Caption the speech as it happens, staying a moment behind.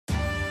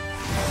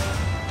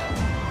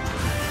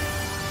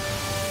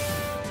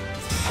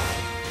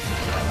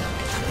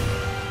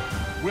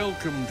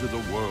Welcome to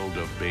the world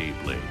of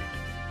Beyblade,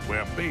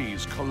 where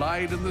bays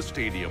collide in the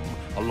stadium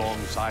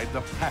alongside the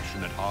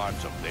passionate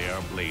hearts of their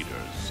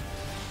bladers.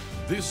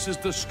 This is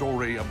the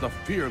story of the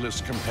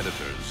fearless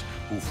competitors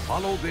who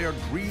follow their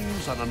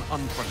dreams on an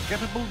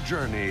unforgettable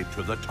journey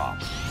to the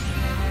top.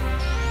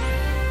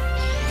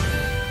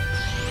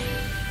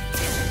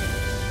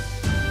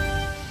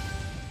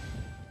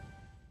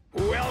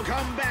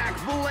 Welcome back,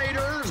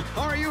 Bladers!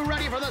 Are you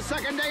ready for the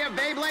second day of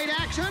Beyblade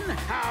action?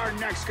 Our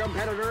next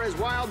competitor is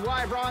Wild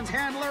Wyvron's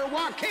handler,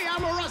 Wakia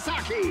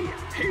Murasaki.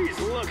 He's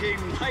looking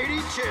mighty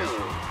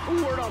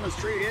chill. Word on the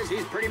street is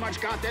he's pretty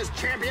much got this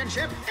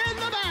championship in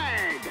the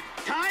bag.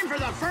 Time for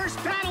the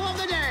first battle of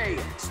the day.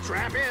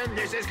 Strap in,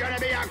 this is gonna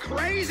be a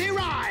crazy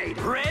ride.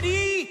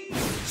 Ready,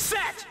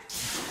 set!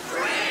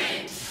 3,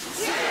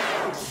 2,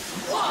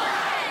 1,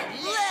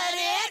 let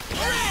it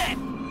rip!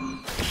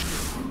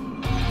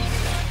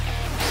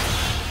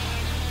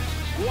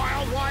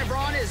 Wild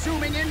Wyvron is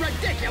zooming in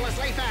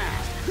ridiculously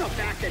fast. The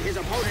fact that his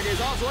opponent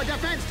is also a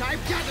defense type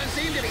doesn't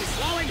seem to be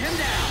slowing him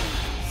down.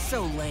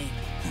 So lame.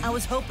 I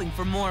was hoping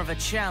for more of a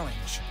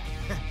challenge.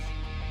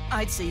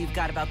 I'd say you've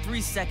got about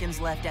 3 seconds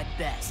left at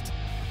best.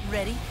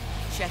 Ready?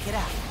 Check it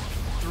out.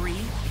 3,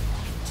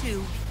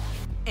 2,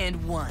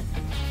 and 1.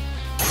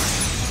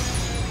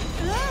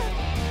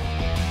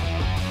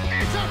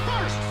 It's a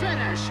first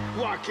finish!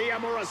 Wakia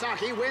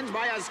Murasaki wins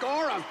by a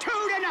score of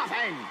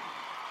 2-0.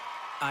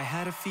 I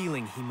had a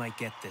feeling he might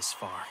get this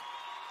far.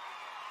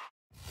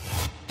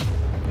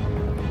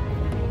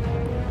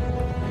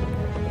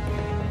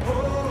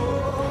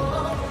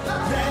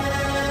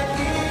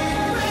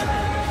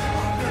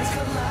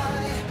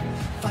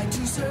 Fight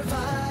to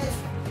survive.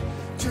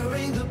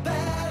 During the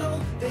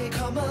battle, they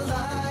come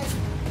alive.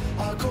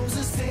 Our goal's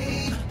the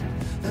same,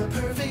 the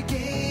perfect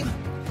game.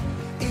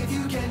 If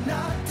you get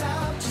knocked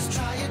out, just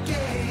try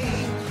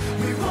again.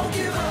 We won't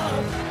give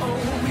up, oh,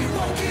 we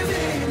won't give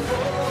in.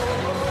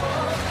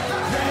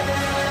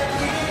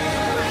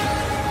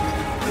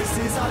 This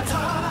is our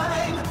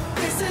time,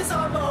 this is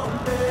our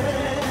moment.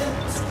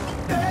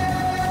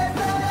 Beyblade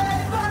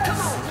Burst! Come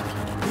on!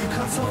 We've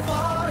come so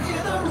far,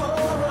 hear the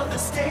roar of the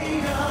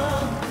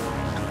stadium.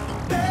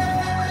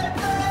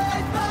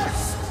 Beyblade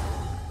Burst!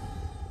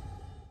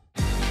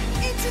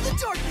 Into the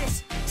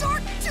darkness,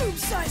 Dark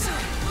Doomscizor!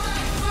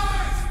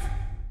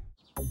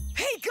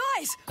 Hey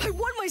guys, I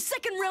won my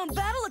second round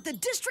battle at the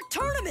district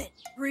tournament.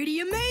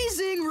 Pretty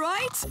amazing,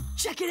 right?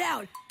 Check it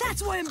out.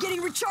 That's why I'm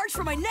getting recharged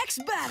for my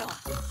next battle.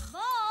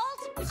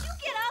 Valt, would you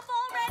get up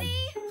already?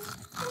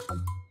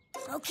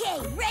 Okay,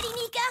 ready,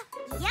 Nika?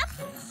 Yep.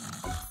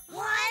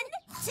 1,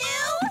 2,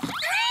 3!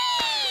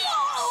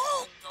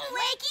 Whoa!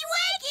 Wakey,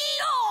 wakey!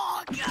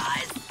 Oh,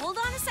 guys! Hold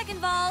on a second,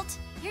 Valt.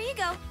 Here you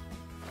go.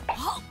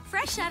 Oh,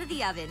 Fresh out of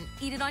the oven.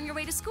 Eat it on your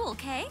way to school,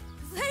 okay?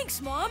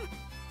 thanks, Mom.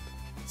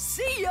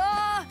 See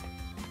ya!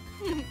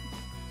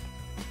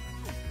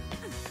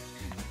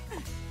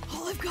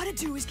 All I've got to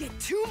do is get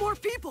 2 more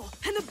people,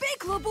 and the Bay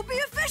Club will be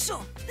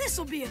official.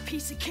 This'll be a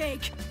piece of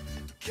cake.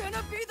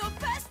 Gonna be the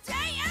best day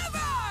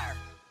ever!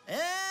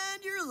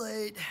 And you're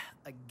late.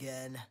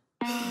 Again.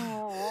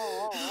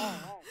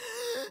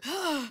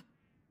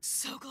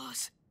 So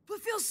close,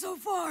 but feels so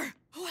far.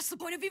 What's the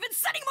point of even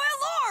setting my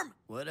alarm?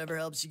 Whatever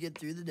helps you get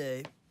through the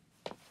day.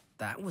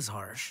 That was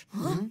harsh.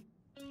 Huh?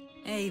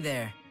 Hey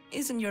there,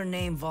 isn't your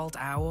name Valt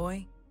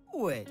Aoi?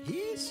 Wait,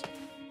 he's...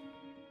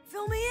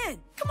 Fill me in.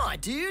 Come on,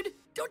 dude.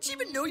 Don't you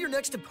even know your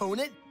next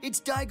opponent?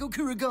 It's Daigo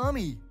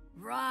Kurigami.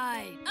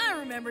 Right, I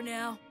remember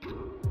now.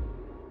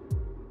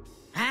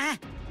 Huh?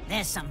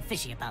 There's something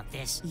fishy about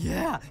this.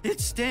 Yeah, it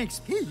stinks.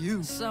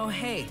 P.U. So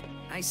hey,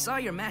 I saw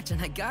your match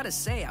and I gotta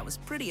say I was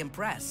pretty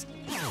impressed.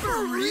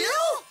 For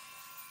real?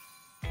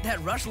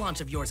 That rush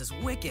launch of yours is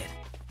wicked.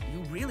 You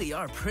really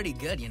are pretty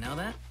good, you know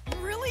that?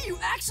 Really? You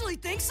actually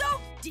think so?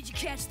 Did you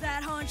catch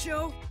that,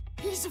 Honcho?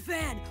 He's a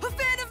fan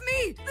of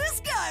me! This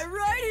guy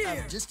right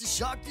here! I'm just as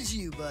shocked as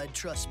you, bud.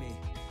 Trust me.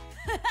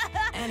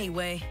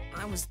 Anyway,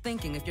 I was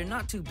thinking if you're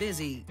not too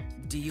busy,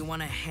 do you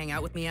want to hang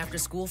out with me after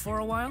school for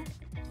a while?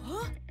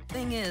 Huh?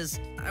 Thing is,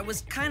 I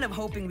was kind of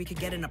hoping we could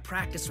get in a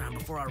practice round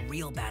before our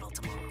real battle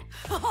tomorrow.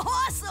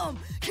 Awesome!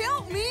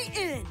 Count me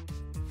in!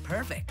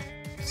 Perfect.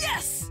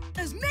 Yes!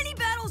 As many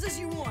battles as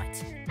you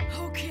want.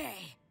 Okay.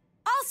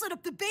 I'll set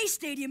up the base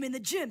stadium in the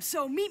gym,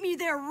 so meet me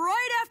there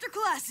right after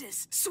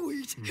classes.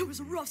 Sweet. It was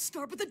a rough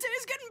start, but the day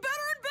is getting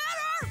better and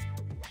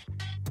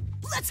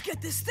better! Let's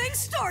get this thing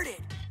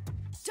started!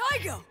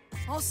 Daigo,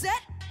 all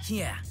set?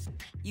 Yeah,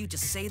 you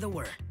just say the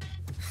word.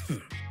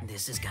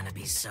 This is gonna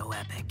be so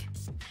epic.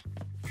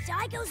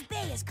 Daigo's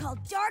Bay is called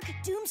Dark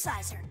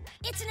Doomscizor.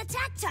 It's an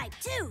attack type,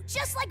 too,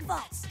 just like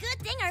Valt's. Good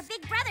thing our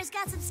big brother's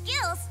got some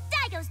skills.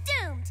 Daigo's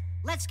doomed.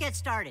 Let's get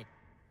started.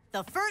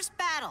 The first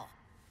battle.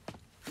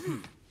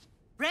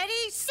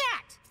 Ready,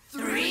 set!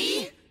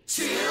 3,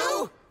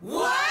 2,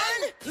 1,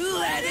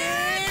 Let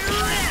it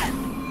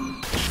rip!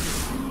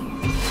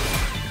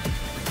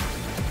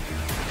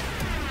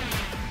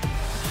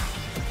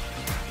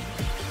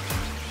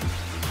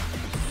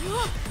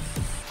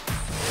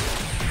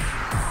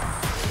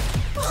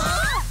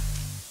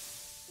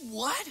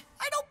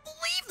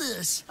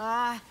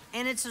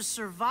 And it's a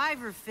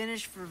survivor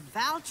finish for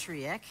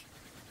Valtriek.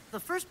 The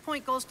first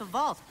point goes to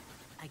Valt,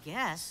 I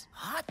guess.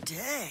 Hot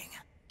dang.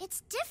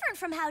 It's different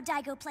from how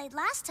Daigo played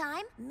last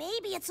time.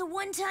 Maybe it's a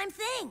one-time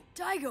thing.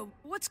 Daigo,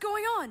 what's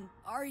going on?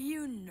 Are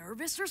you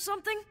nervous or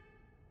something?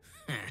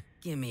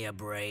 Give me a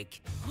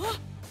break. Huh?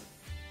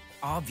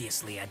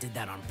 Obviously, I did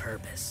that on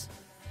purpose.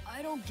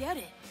 I don't get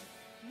it.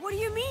 What do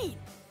you mean?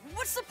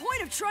 What's the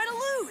point of trying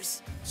to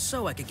lose?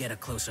 So I could get a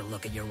closer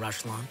look at your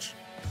rush launch.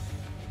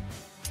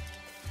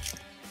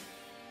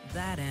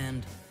 That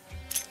and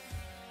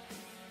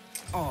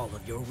all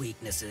of your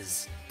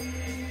weaknesses.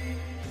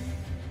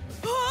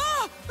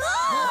 Ah!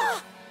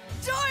 Ah!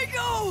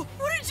 Daigo!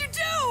 What did you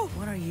do?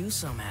 What are you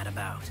so mad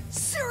about?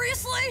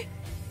 Seriously?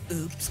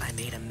 Oops, I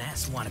made a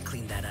mess. Want to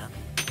clean that up?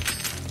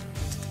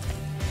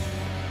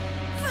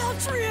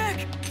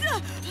 Valtriek!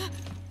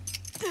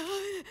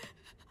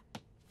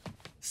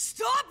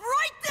 Stop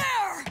right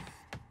there!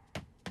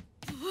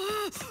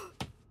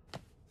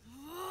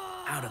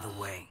 Out of the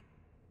way.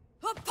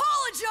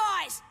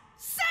 Apologize!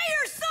 Say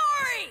you're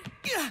sorry!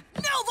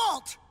 Now,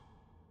 Valt!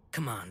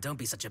 Come on, don't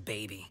be such a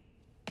baby.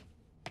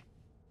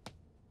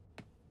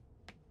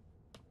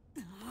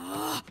 Daigo!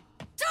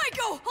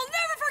 I'll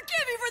never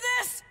forgive you for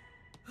this!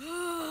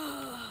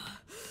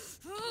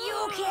 You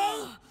okay?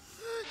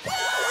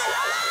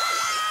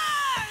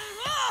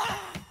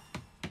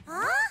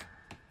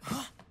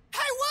 Huh?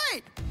 Hey,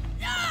 wait!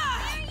 Where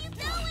are you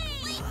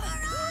going? Wait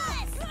for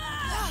us!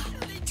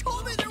 They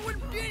told me there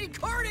wouldn't be any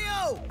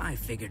cardio! I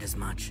figured as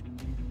much.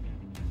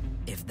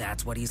 If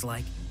that's what he's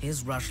like,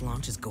 his rush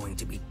launch is going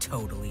to be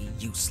totally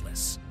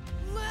useless.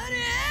 Let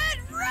it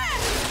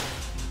rip!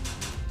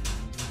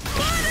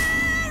 Let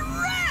it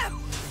rip!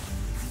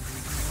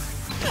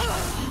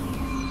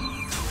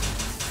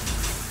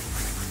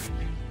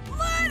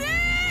 Let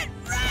it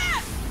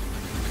rip!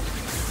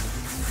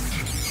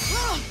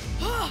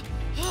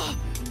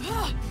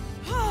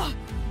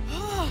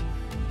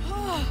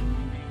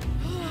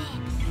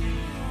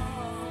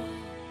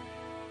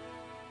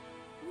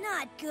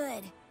 Not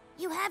good.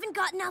 You haven't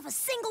gotten off a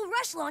single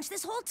rush launch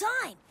this whole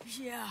time.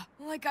 Yeah,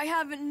 like I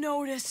haven't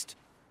noticed.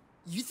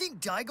 You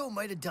think Daigo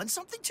might have done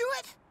something to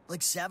it?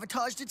 Like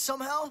sabotaged it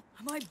somehow?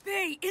 My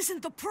bay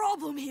isn't the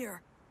problem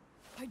here.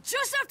 I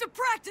just have to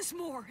practice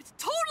more. It's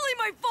totally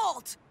my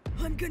fault.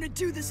 I'm gonna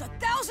do this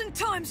 1,000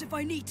 times if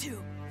I need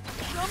to.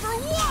 Number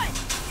 1!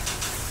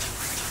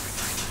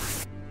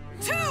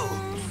 2!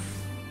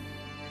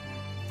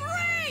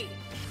 3!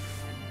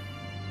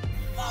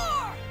 4!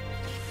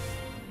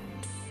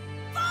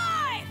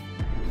 5!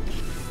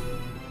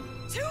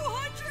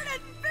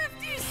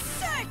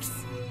 256!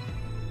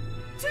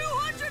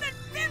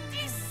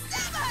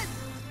 257!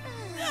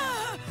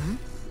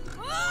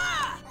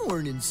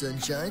 Morning,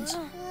 sunshines.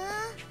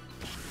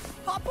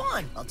 Hop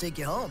on, I'll take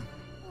you home.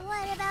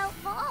 What about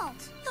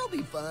Valt? You'll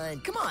be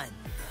fine, come on.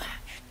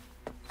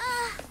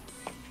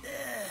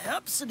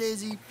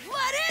 Upsie-daisy.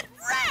 Let it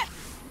rip!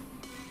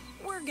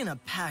 We're gonna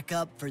pack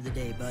up for the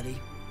day, buddy.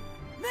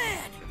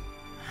 Man!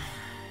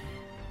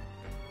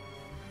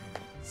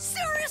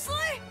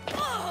 Seriously?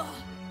 Ugh!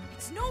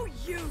 It's no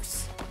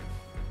use.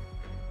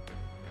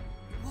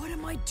 What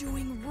am I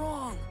doing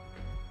wrong?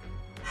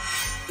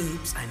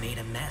 Oops, I made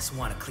a mess.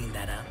 Want to clean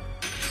that up?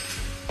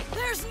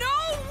 There's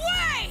no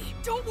way!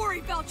 Don't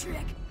worry,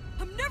 Valtriek.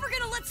 I'm never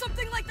gonna let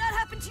something like that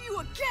happen to you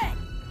again.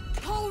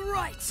 All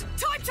right,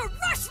 time to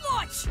rush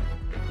launch!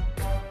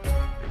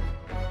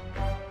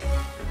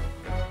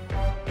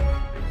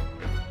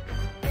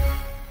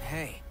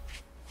 Hey,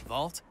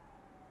 Valt?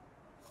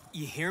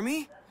 You hear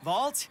me?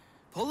 Valt?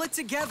 Pull it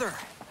together.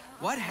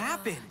 What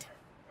happened?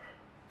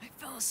 I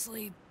fell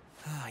asleep.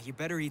 You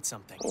better eat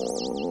something.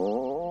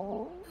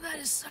 That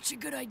is such a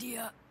good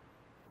idea.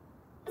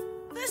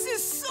 This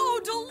is so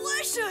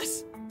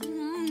delicious!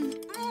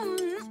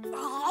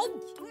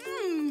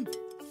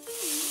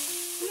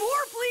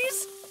 More,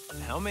 please!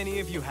 How many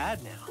have you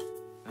had now?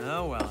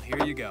 Oh, well,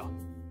 here you go.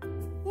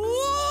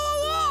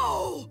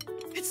 Whoa!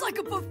 It's like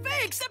a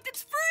buffet, except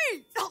it's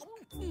free!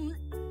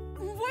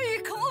 What do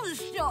you call this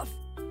stuff?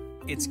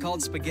 It's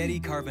called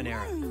spaghetti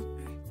carbonara.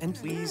 And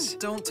please,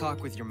 don't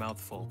talk with your mouth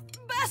full.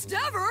 Best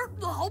ever!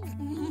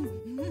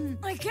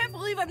 I can't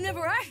believe I've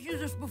never asked you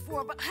this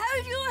before, but how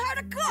did you learn how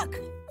to cook?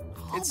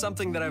 It's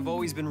something that I've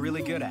always been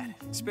really good at,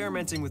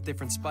 experimenting with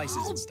different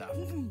spices and stuff.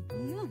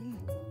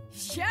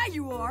 Yeah,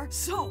 you are.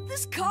 So,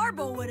 this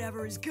carbo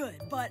whatever is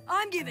good, but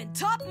I'm giving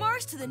top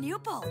marks to the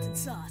Neapolitan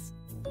sauce.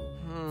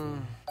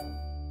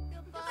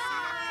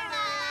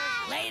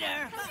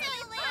 Later.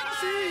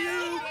 See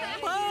you.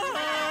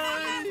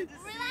 Bye.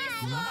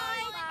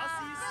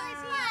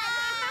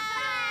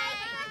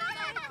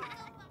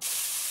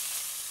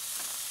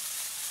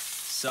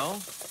 So,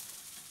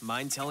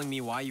 mind telling me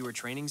why you were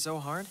training so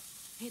hard?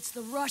 It's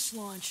the rush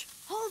launch.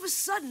 All of a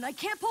sudden, I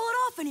can't pull it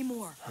off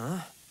anymore.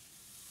 Huh?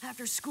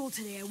 After school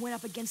today, I went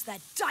up against that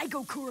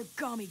Daigo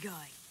Kurogami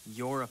guy.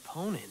 Your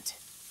opponent?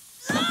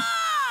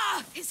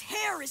 Ah! His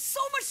hair is so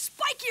much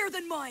spikier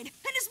than mine,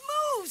 and his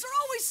moves are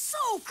always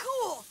so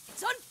cool.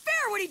 It's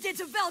unfair what he did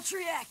to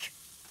Valtriek.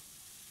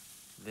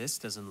 This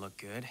doesn't look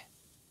good.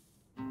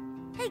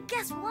 Hey,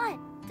 guess what?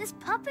 This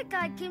puppet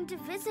guy came to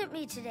visit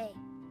me today.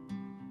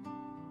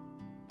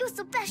 It was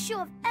the best show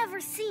I've ever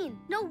seen.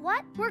 Know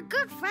what? We're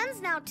good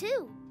friends now,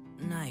 too.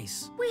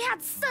 Nice. We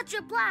had such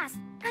a blast.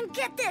 And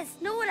get this,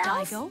 know what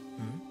else? Daigo,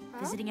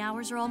 visiting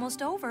hours are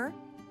almost over.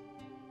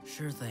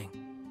 Sure thing.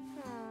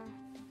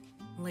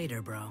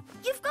 Later, bro.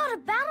 You've got a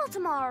battle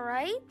tomorrow,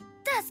 right?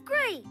 That's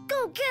great.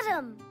 Go get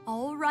him.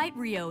 All right,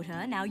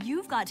 Ryota. Now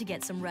you've got to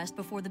get some rest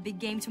before the big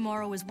game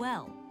tomorrow as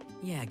well.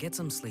 Yeah, get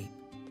some sleep.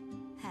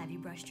 Have you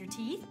brushed your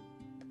teeth?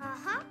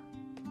 Uh-huh.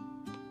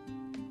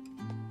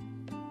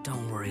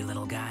 Don't worry,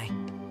 little guy.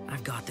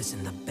 I've got this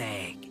in the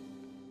bag.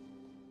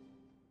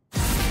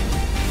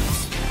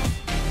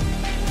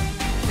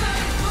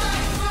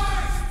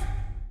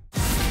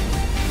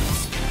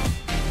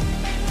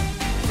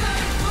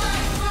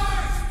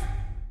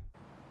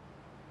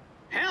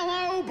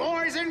 Hello,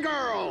 boys and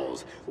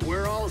girls.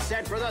 We're all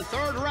set for the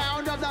third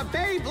round of the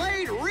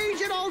Beyblade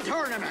Regional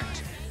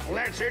Tournament.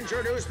 Let's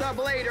introduce the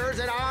Bladers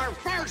in our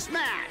first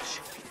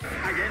match.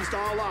 Against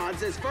all odds,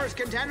 this first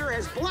contender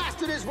has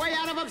blasted his way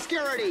out of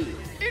obscurity.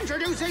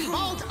 Introducing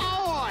Valt.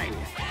 And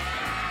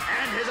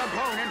his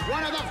opponent,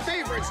 one of the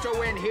favorites to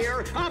win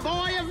here, a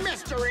boy of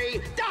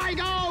mystery,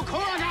 Daigo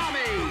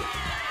Kuragami.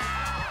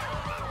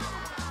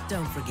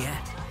 Don't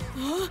forget.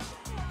 Huh?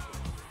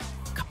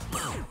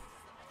 Kaboom!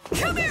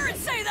 Come here and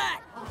say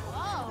that!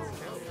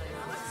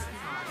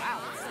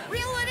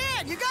 Reel it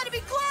in! You gotta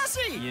be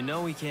classy! You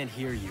know he can't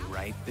hear you,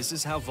 right? This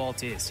is how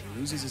Valt is. He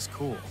loses his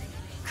cool.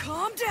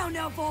 Calm down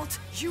now, Valt.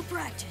 You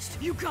practiced.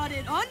 You got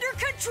it under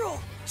control.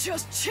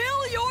 Just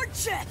chill your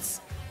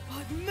jets.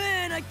 But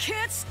man, I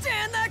can't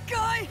stand that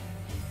guy.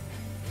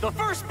 The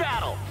first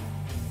battle!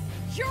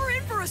 You're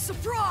in for a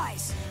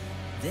surprise.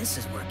 This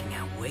is working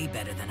out way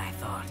better than I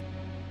thought.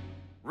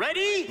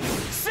 Ready,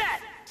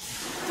 set!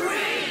 3,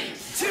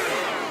 2,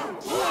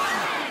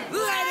 1,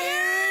 let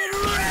it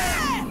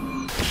rip!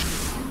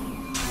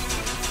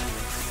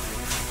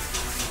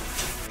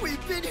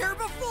 We've been here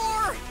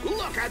before!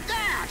 Look at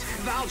that!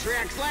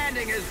 Valtryek's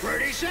landing is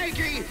pretty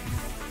shaky.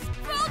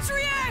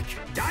 Valtryek!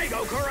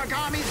 Daigo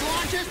Kuragami's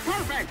launch is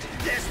perfect.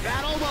 This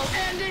battle will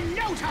end in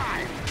no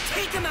time.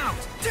 Take him out!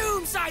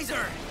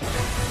 Doomscizor!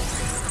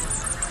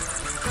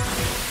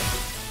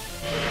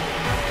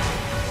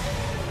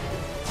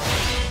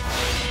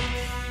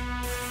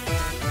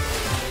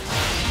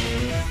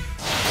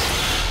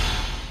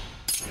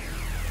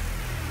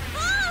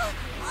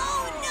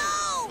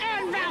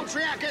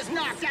 Valtryek is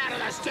knocked out of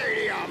the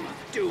stadium.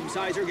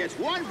 Doomscizor gets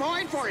 1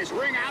 point for his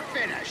ring-out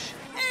finish.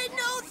 Ain't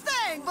no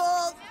thing,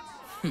 Valt.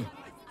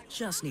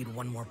 Just need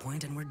 1 more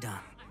point and we're done.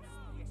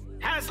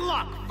 Has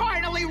luck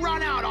finally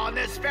run out on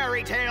this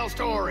fairy tale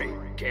story?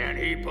 Can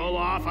he pull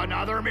off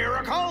another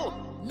miracle?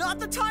 Not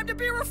the time to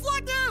be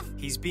reflective.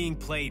 He's being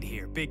played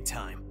here, big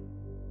time.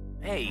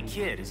 Hey,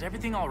 kid, is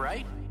everything all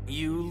right?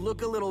 You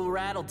look a little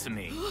rattled to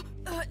me.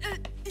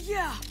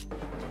 Yeah.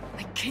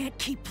 I can't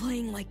keep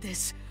playing like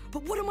this.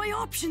 But what are my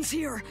options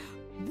here?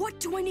 What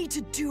do I need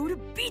to do to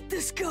beat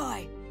this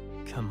guy?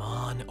 Come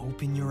on,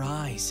 open your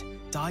eyes.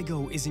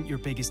 Daigo isn't your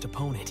biggest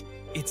opponent.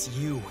 It's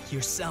you,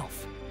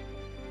 yourself.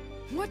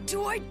 What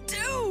do I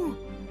do?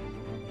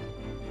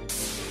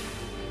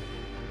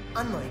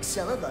 Unlike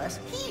some of us,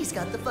 he's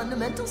got the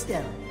fundamentals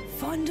down.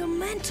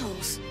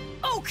 Fundamentals?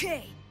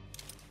 Okay.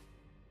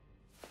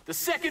 The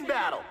second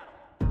battle.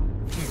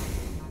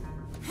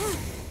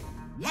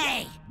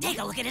 Hey, take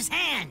a look at his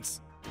hands.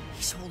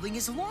 He's holding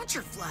his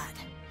launcher flat.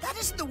 That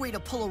isn't the way to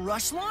pull a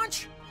rush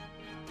launch.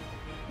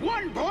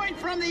 1 point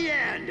from the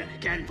end.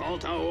 Can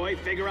Valt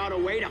figure out a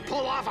way to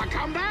pull off a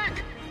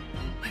comeback?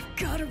 I've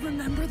got to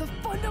remember the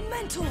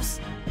fundamentals.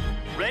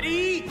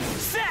 Ready,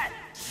 set!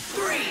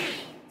 3,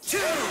 2,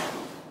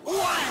 1,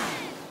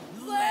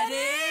 let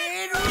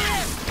it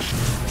rip!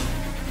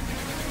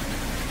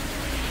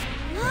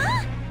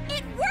 Huh?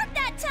 It worked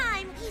that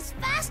time! He's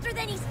faster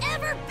than he's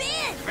ever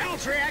been!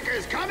 Valtryek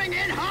is coming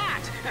in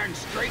hot and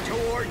straight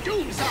toward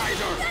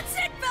Doomscizor. That's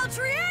it,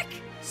 Valtryek!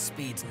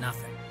 Speed's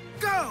nothing.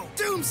 Go,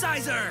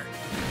 Doomscizor!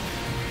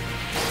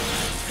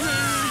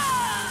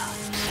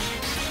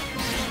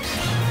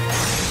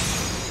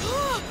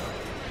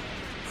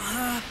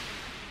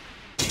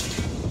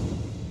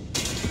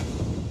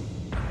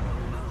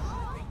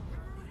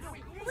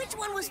 Which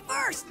one was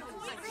first?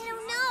 I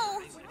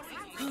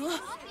don't know.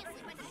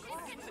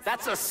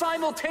 That's a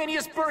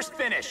simultaneous burst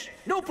finish.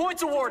 No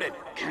points awarded.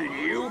 Can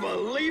you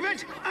believe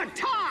it? A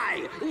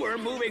tie! We're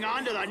moving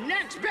on to the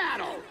next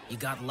battle. You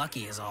got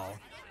lucky is all.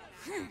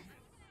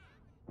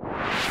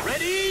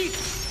 Ready,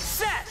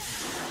 set!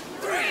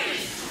 3,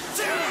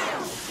 2,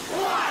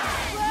 1,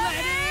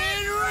 let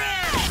it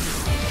rip!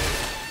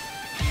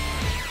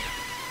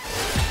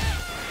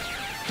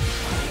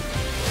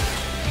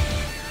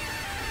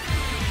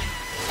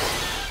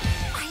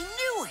 I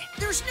knew it!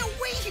 There's no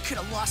way he could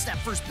have lost that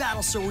first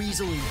battle so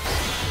easily. It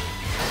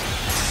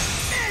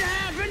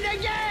happened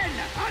again!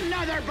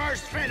 Another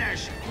burst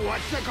finish.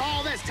 What's the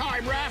call this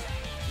time, ref?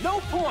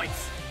 No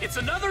points. It's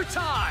another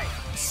tie.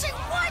 Say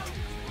what?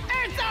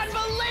 It's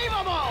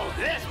unbelievable!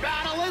 This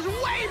battle is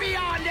way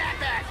beyond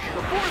epic!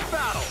 The fourth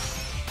battle.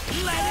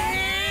 Let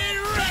it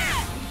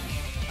rip!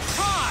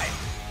 Time!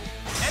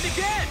 And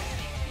again!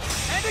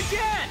 And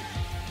again!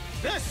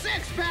 The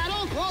sixth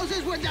battle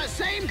closes with the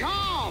same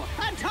call,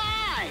 a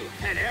tie!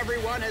 And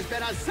everyone has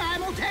been a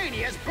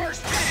simultaneous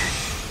burst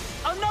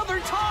finish!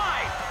 Another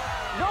tie!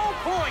 No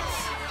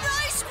points!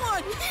 Nice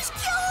one! He's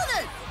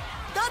killing it!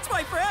 That's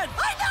my friend!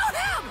 I know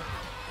him!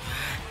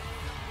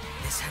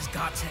 This has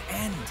got to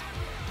end.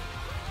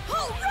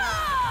 All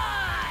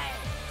right!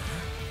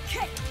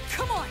 Okay,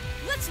 come on.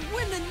 Let's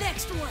win the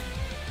next one.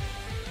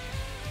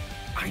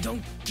 I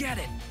don't get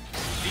it.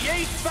 The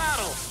eighth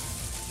battle.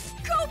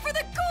 Go for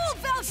the gold,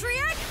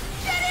 Valtriac!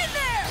 Get in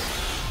there!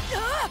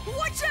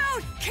 Watch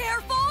out!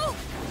 Careful!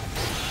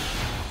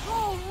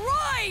 All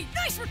right!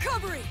 Nice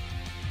recovery!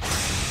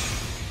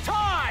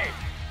 Tie!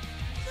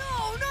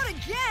 No, not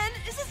again!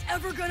 Is this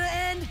ever gonna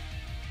end?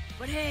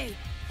 But hey,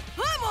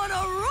 I'm on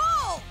a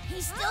roll!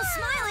 He's still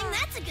smiling,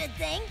 that's a good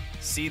thing.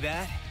 See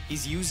that?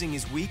 He's using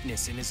his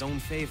weakness in his own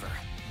favor.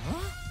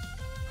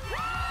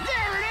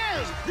 There it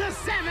is! The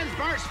seventh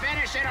burst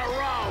finish in a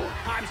row!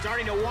 I'm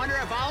starting to wonder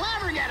if I'll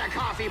ever get a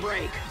coffee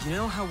break! You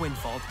know how when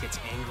Valt gets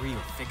angry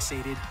or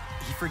fixated,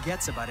 he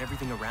forgets about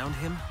everything around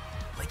him?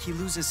 Like he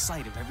loses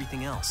sight of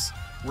everything else.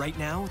 Right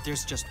now,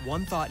 there's just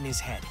one thought in his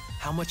head.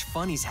 How much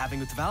fun he's having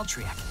with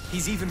Valtriac.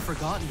 He's even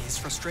forgotten his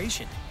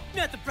frustration.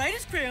 Not the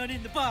brightest crayon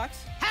in the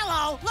box.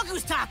 Hello, look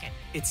who's talking.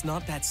 It's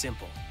not that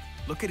simple.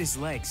 Look at his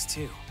legs,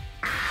 too.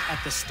 At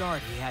the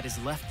start, he had his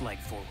left leg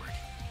forward.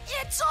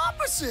 It's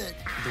opposite!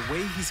 The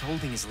way he's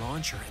holding his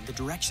launcher and the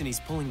direction he's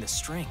pulling the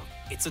string,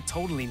 it's a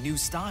totally new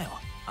style.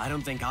 I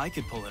don't think I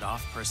could pull it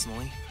off,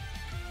 personally.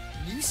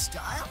 New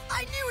style?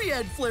 I knew he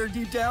had flair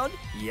deep down.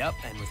 Yep,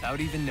 and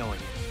without even knowing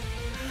it.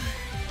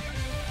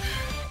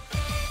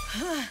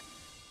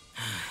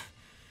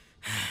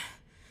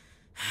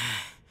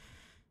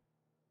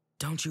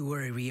 Don't you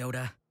worry,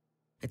 Ryota.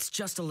 It's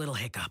just a little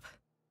hiccup.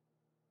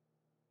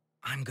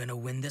 I'm gonna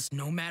win this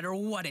no matter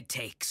what it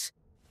takes.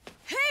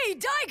 Hey,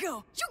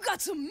 Daigo! You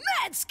got some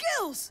mad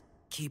skills!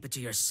 Keep it to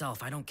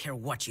yourself. I don't care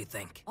what you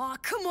think. Aw,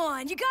 come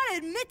on. You gotta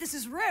admit this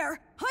is rare.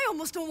 I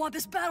almost don't want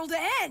this battle to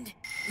end.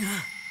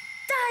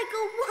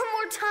 Daigo, one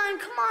more time.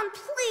 Come on,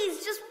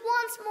 please. Just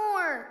once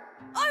more.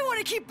 I want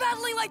to keep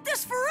battling like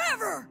this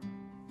forever!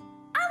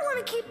 I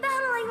want to keep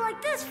battling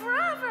like this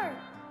forever.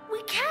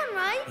 We can,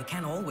 right? You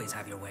can't always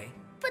have your way.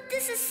 But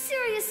this is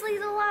seriously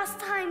the last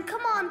time.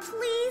 Come on,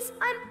 please.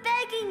 I'm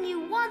begging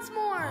you once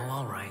more. Oh,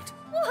 all right.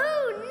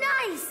 Woohoo!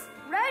 Nice!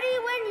 Ready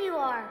when you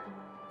are.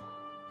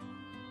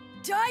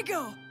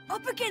 Daigo,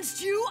 up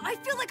against you, I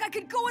feel like I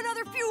could go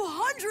another few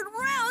hundred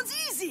rounds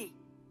easy.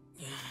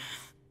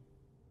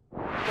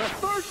 The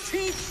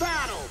 13th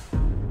battle!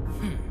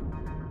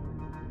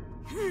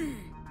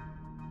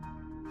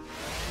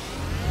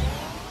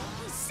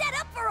 He's set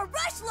up for a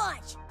rush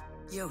launch.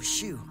 Yo,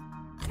 Shu.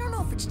 I don't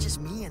know if it's just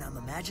me and I'm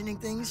imagining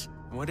things.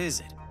 What is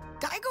it?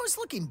 Daigo's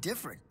looking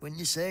different, wouldn't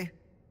you say?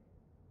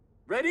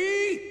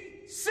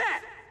 Ready,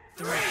 set!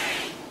 3,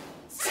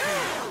 2,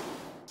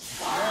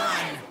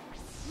 1.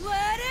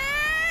 Let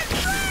it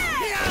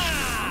rip!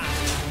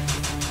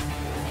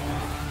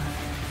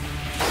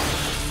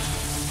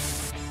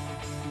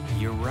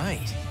 You're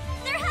right.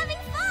 They're having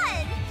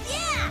fun!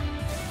 Yeah!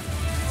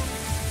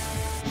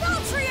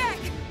 Valtriac,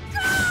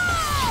 go!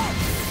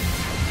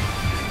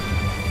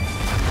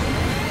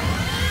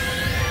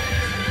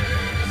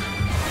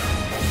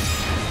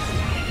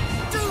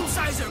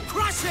 Doomscizor,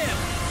 crush him!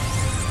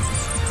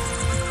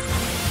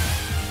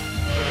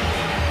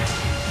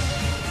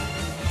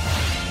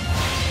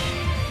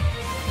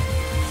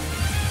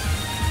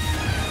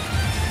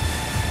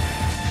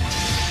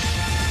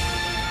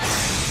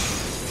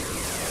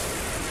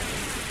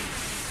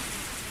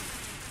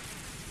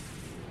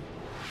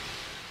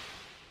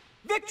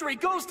 Victory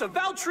goes to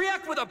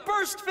Valtriac with a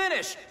burst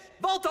finish.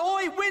 Valt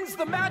wins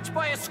the match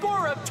by a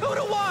score of 2-1.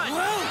 Whoa!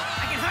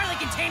 I can hardly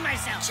contain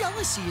myself.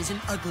 Jealousy is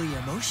an ugly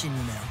emotion,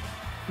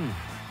 you know.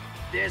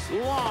 This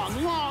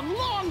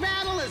long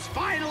battle is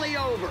finally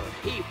over.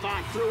 He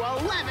fought through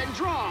 11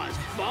 draws.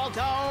 Valt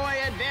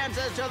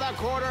advances to the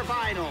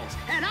quarterfinals.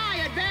 And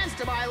I advance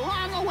to my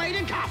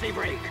long-awaited coffee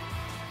break.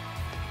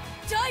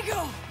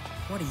 Daigo,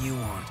 What do you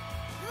want?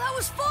 that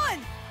was fun.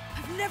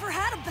 I've never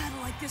had a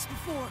battle like this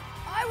before.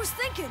 I was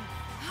thinking,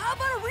 how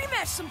about a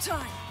rematch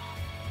sometime?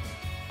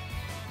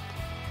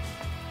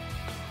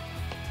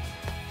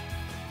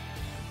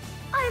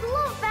 I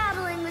love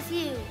battling with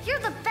you. You're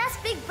the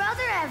best big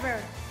brother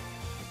ever.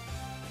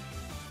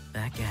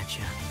 Back at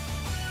ya.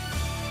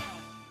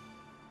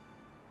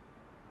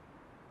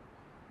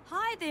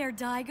 Hi there,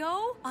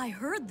 Daigo. I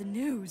heard the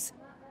news.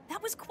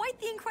 That was quite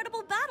the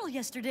incredible battle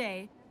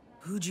yesterday.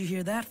 Who'd you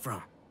hear that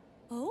from?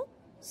 Oh?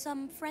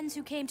 Some friends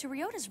who came to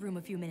Ryota's room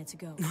a few minutes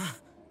ago.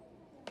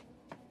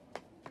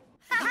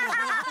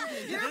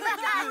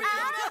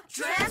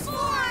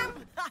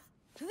 Transform!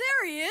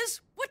 There he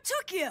is. What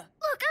took you?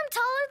 Look, I'm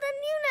taller than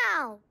you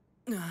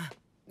now.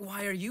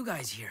 Why are you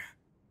guys here?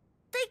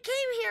 They They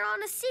came here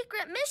on a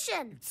secret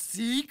mission.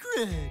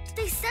 Secret?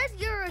 They said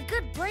you're a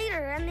good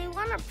blader and they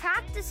want to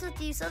practice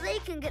with you so they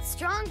can get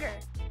stronger.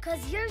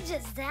 'Cause you're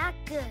just that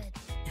good.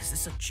 Is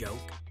this a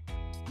joke?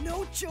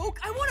 No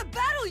joke. I want to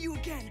battle you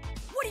again.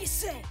 What do you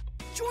say?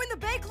 Join the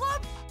Bay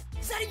Club?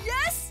 Is that a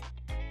yes?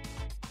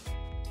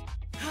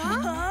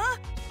 Huh?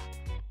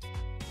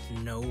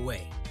 No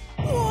way.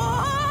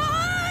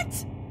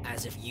 What?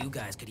 As if you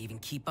guys could even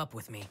keep up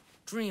with me.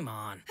 Dream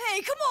on.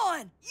 Hey, come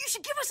on! You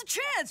should give us a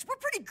chance. We're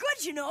pretty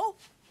good, you know.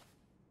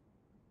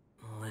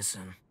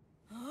 Listen.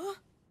 Huh?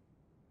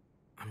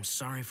 I'm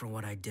sorry for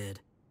what I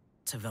did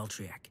to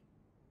Valtryek.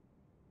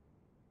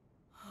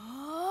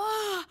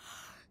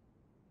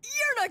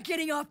 You're not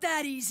getting off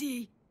that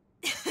easy.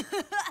 Join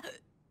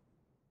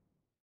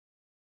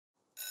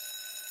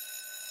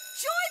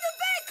the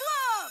Bay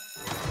Club!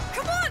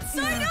 Come on,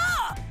 sign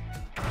up!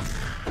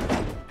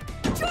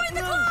 Join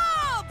the club!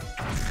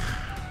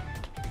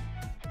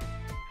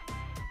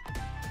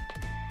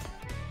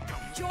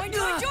 Join!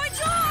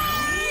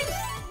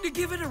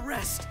 Give it a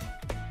rest.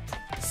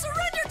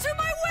 Surrender to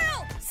my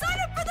will! Sign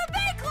up for the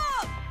Bay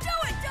Club! Do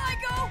it,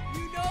 Daigo!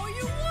 You know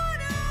you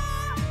wanna!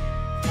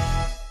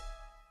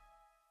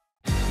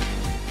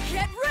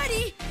 Get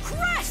ready!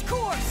 Crash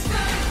course!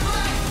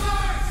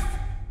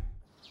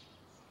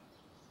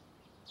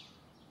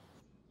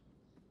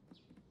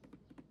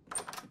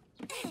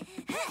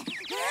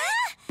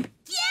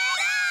 Get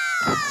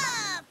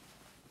up!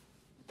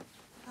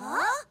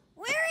 Huh?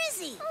 Where is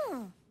he?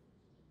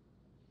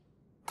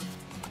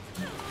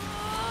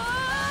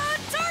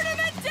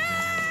 Tournament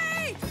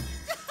day!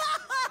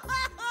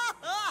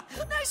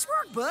 Nice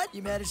work, bud.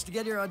 You managed to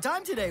get here on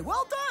time today.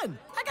 Well done.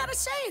 I gotta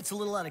say, it's a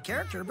little out of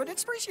character, but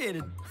it's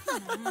appreciated.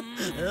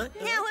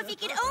 Now, if he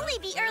could only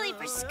be early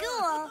for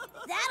school,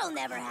 that'll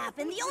never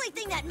happen. The only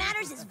thing that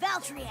matters is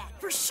Valtryek.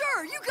 For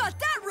sure, you got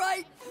that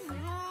right!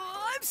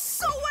 I'm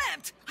so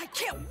amped! I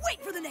can't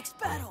wait for the next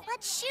battle!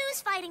 But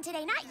Shu's fighting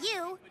today, not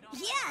you.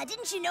 Yeah,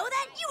 didn't you know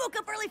that? You woke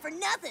up early for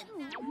nothing.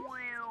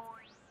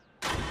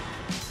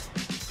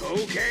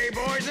 Okay,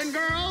 boys and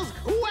girls,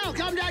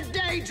 welcome to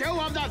day 2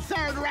 of the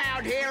 3rd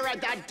round here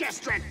at the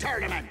district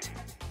tournament.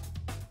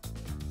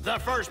 The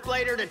first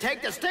blader to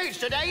take the stage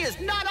today is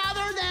none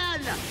other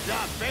than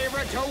the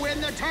favorite to win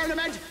the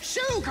tournament,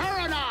 Shu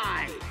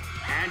Kurenai.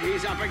 And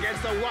he's up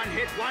against the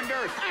one-hit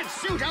wonder,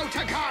 Atsuto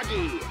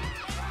Takagi.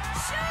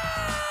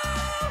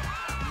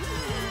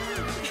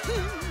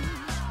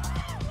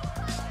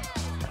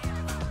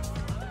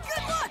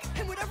 Good luck!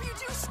 And whatever you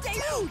do, stay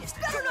focused.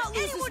 Better not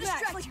lose this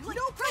match.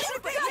 No pressure,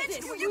 but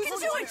you can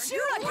do it, Shu!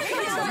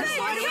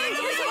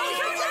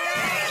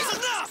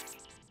 Enough!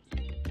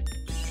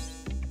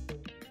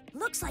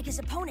 Looks like his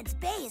opponent's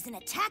Bay is an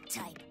attack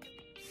type.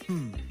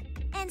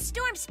 And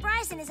Storm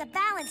Spryzen is a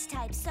balance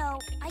type, so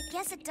I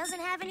guess it doesn't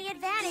have any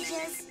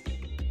advantages.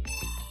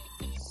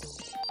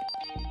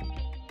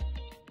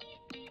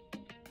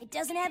 It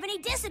doesn't have any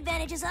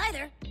disadvantages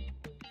either.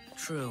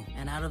 True,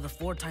 and out of the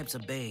 4 types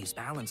of bays,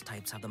 balance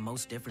types have the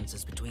most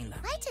differences between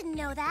them. I didn't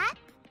know that.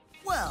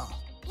 Well,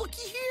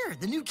 looky here.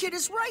 The new kid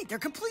is right. They're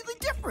completely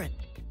different.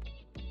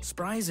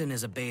 Spryzen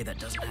is a bay that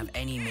doesn't have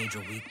any major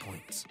weak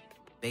points.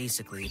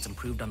 Basically, it's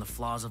improved on the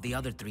flaws of the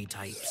other 3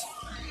 types.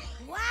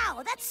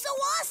 Wow, that's so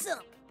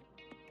awesome!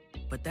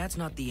 But that's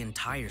not the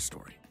entire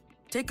story.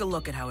 Take a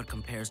look at how it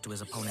compares to his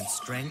opponent's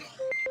strength,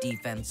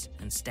 defense,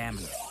 and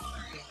stamina.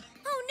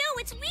 Oh no,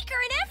 it's weaker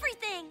in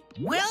everything!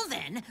 Well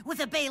then,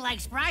 with a bay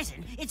like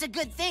Spryzen, it's a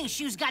good thing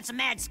Shu's got some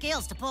mad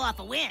skills to pull off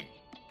a win.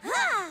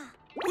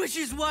 Which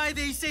is why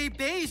they say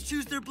bays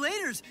choose their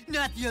bladers,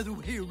 not the other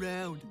way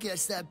around.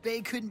 Guess that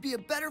bay couldn't be a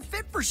better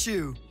fit for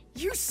Shu.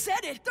 You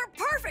said it! They're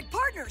perfect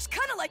partners,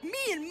 kind of like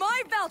me and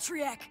my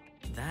Valtryek!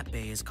 That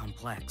bay is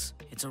complex.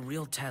 It's a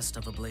real test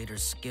of a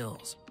blader's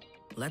skills.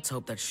 Let's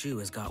hope that Shu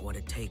has got what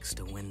it takes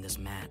to win this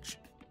match.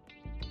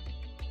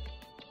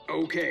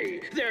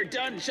 Okay, they're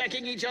done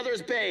checking each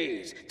other's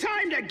bays.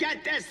 Time to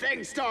get this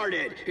thing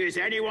started. Is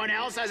anyone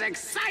else as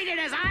excited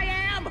as I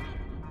am?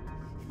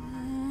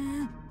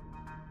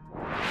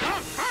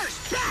 The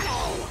first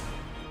battle!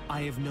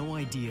 I have no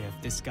idea if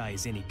this guy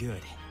is any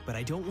good, but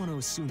I don't want to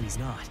assume he's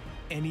not.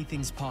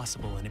 Anything's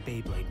possible in a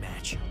Beyblade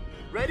match.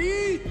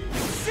 Ready,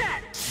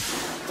 set!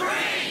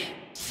 3,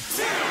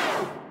 2,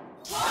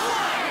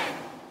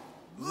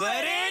 1!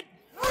 Let it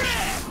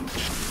rip!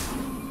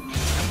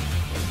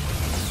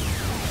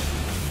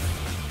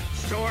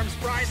 Storm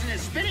Spryzen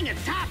is spinning at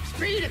top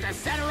speed at the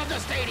center of the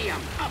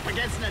stadium. Up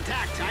against an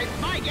attack type,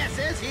 my guess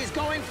is he's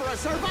going for a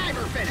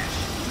survivor finish.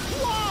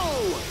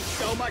 Whoa!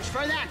 So much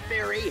for that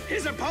theory.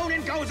 His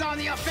opponent goes on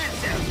the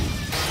offensive.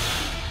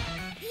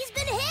 He's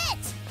been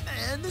hit!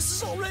 And this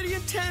is already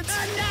intense.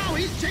 And now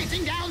he's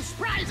chasing down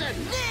Spryzen.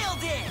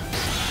 Nailed it!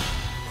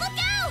 Look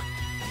out!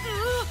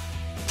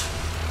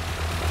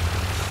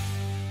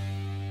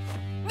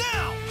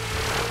 Now!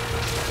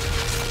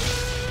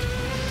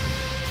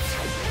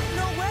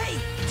 No way!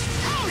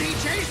 How'd he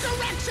change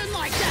direction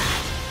like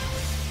that?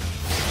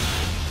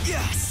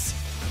 Yes!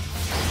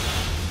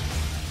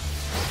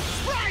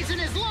 Spryzen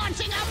is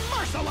launching a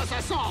merciless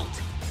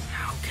assault.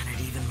 How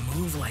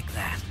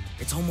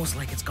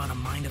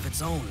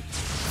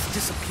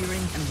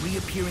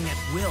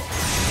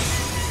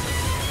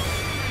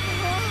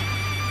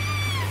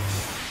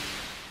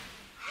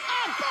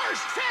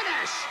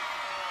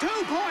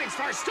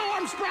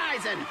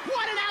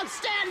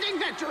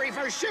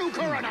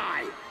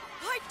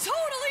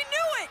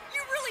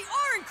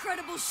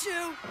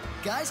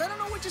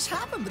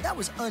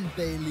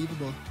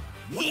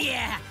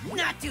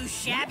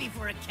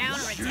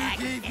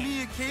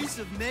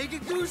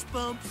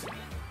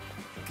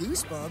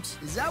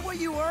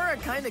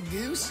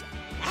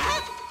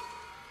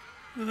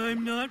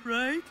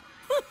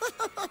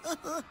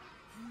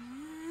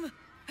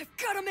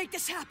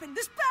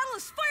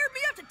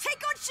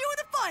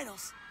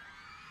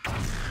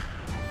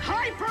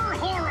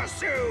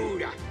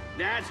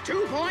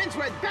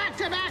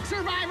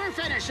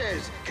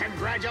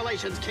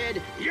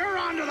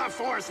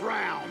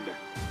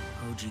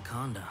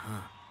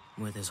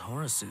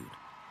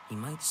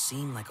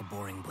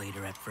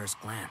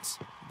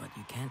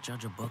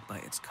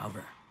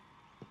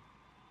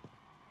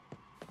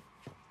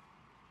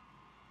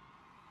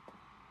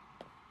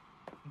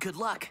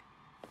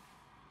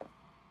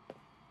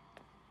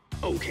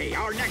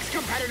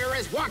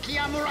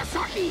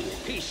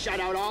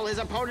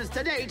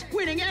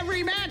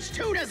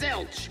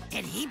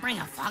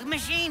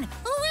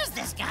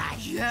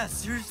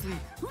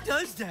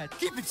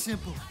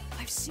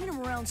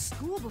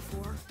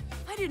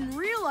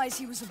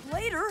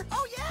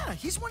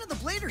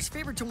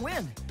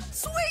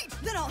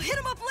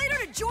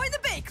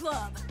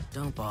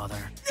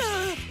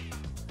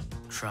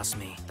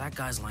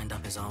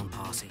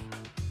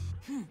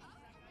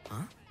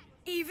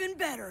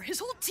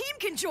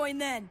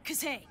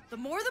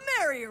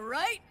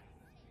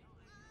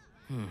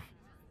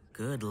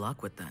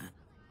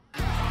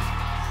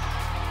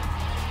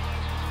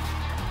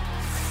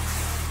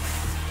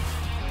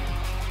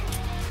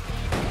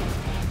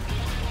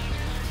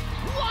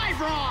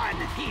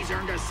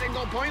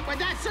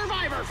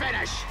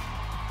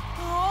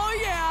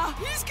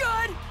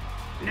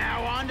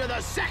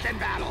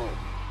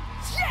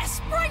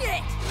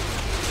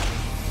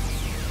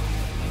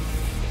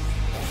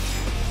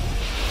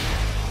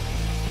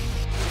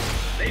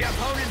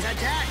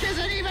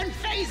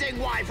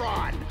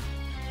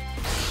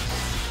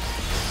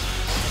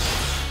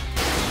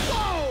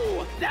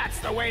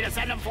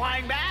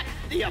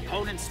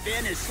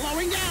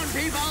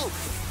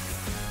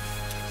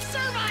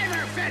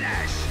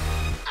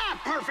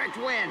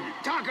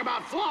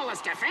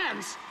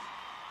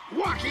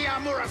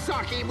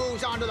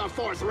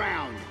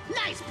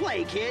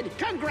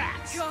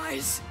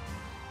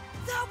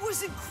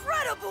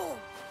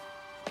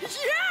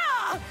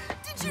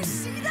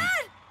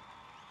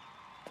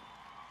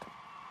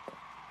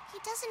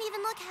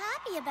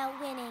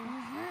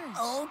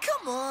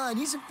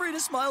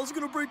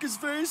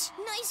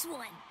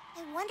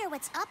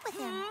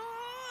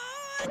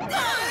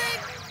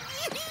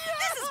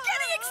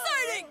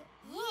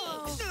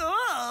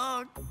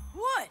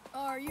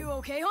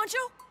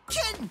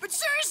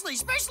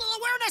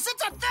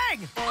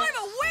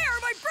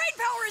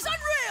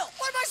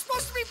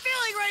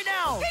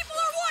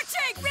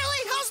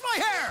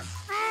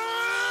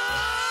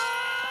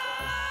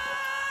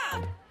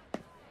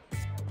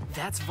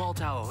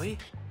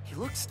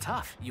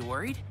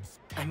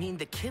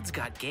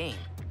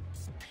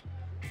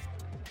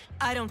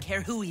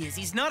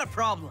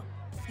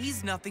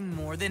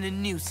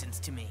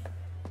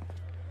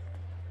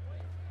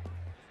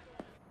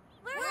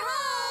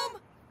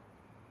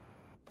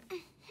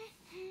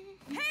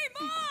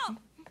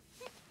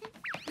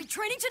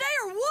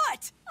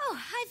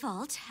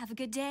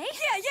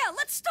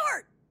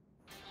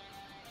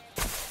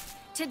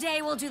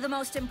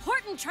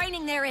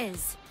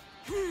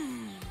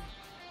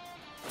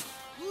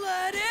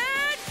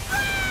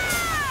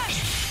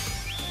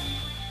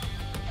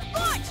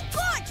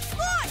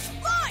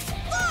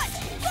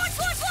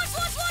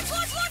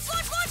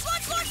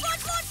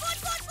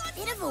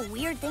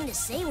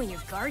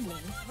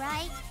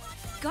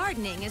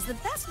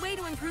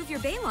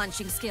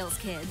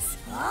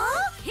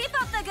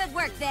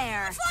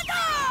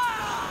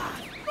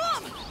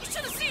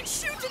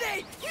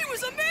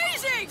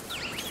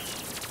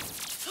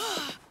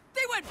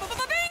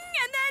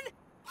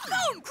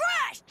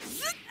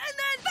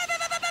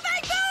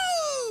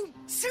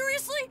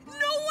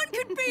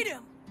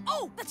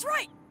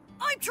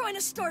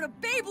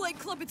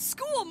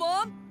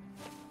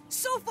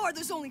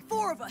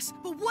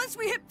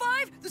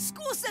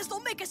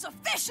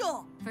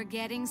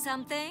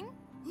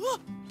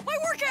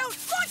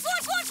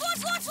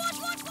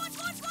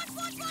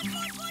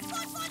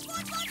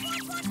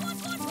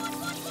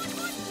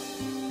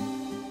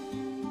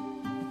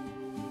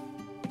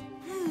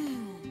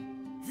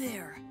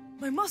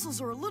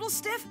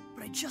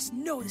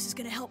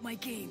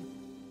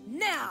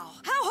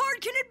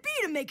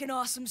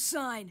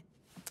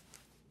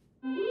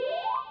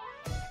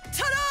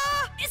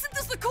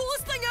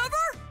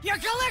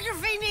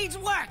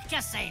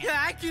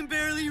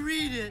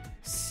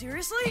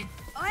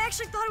I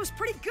actually thought it was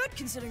pretty good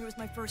considering it was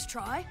my first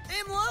try.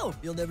 Aim low.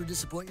 You'll never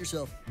disappoint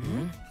yourself.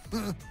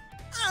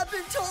 I've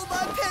been told my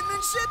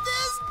penmanship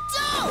is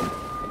dope!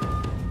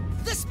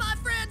 This, my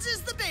friends,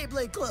 is the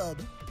Beyblade Club.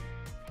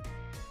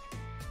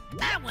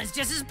 That one's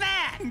just as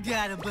bad.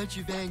 Got a bunch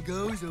of Van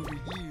Goghs over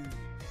here.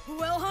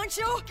 Well,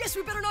 Honcho, guess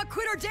we better not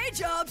quit our day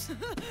jobs.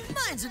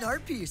 Mine's an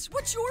art piece.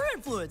 What's your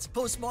influence?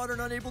 Postmodern,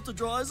 unable to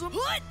draw as a...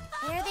 What?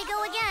 There they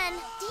go again.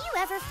 Do you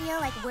ever feel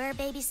like we're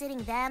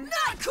babysitting them?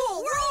 Not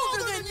cool! We're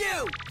older than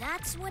you!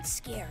 That's what's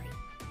scary.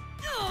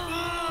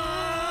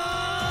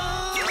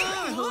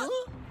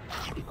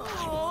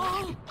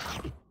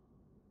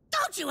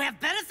 Don't you have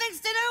better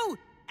things to do?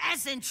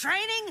 As in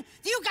training?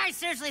 Do you guys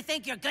seriously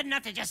think you're good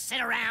enough to just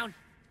sit around?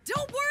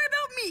 Don't worry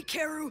about me,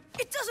 Karu.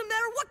 It doesn't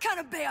matter what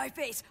kind of bay I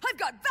face. I've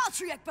got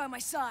Valtryek by my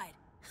side.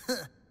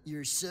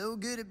 You're so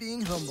good at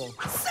being humble.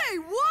 Say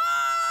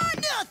what?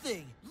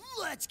 Nothing!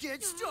 Let's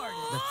get started.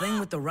 The thing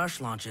with the rush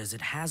launch is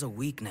it has a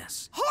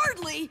weakness.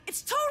 Hardly.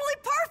 It's totally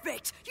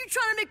perfect. You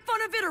trying to make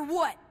fun of it or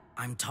what?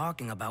 I'm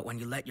talking about when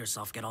you let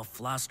yourself get all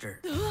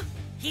flustered.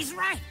 He's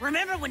right.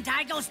 Remember when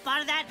Daigo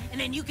spotted that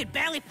and then you could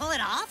barely pull it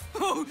off?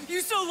 Oh,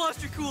 you so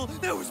lost your cool.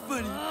 That was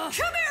funny. Come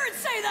here and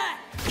say that!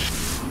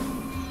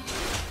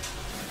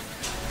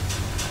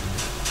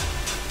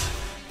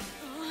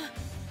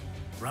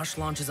 Rush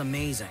launch is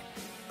amazing,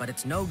 but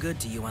it's no good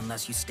to you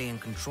unless you stay in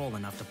control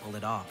enough to pull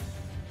it off.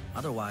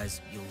 Otherwise,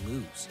 you'll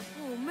lose.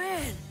 Oh,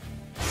 man.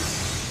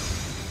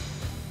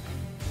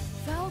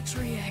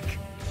 Valtryek.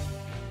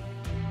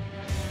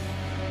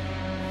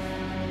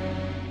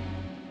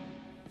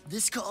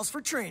 This calls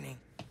for training.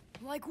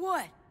 Like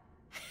what?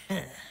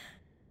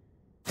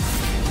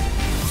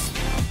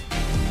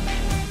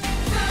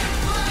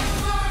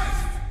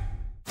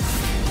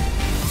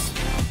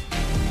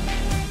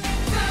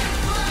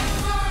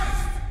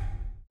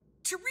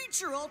 To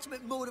reach your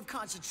ultimate mode of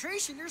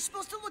concentration, you're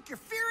supposed to look your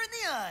fear in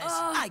the eyes.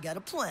 I got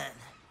a plan.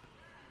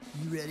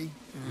 You ready?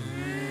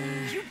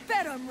 You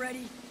bet I'm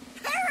ready.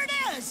 Here it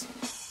is!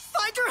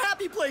 Find your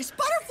happy place,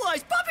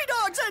 butterflies, puppy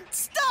dogs, and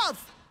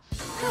stuff!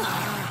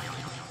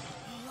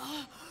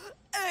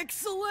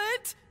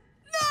 Excellent!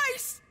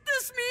 Nice!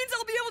 This means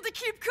I'll be able to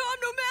keep calm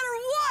no matter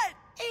what!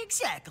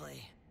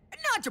 Exactly.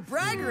 Not to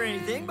brag or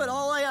anything, but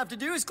all I have to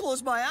do is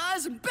close my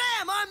eyes and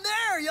bam, I'm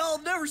there! Y'all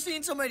have never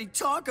seen so many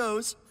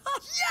tacos.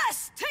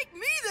 Yes! Take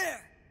me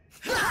there!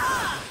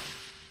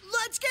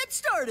 Let's get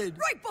started!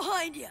 Right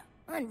behind you!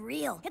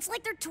 Unreal. It's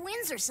like they're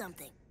twins or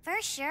something.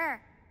 For sure.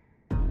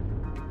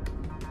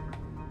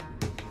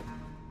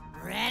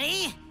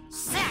 Ready,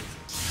 set,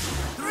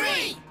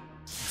 3,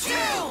 2,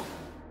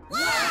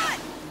 1!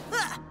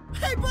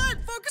 Hey, bud,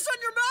 focus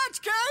on your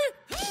match, Kay!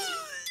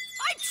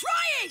 I'm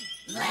trying!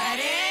 Let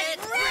it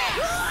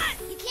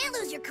rip! You can't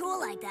lose your cool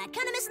like that.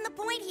 Kind of missing the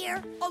point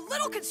here. A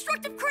little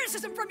constructive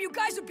criticism from you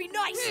guys would be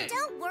nice.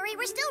 Don't worry,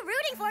 we're still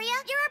rooting for you.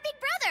 You're our big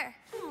brother.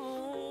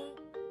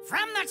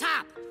 From the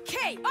top!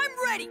 Okay, I'm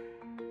ready.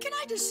 Can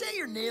I just say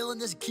you're nailing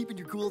this keeping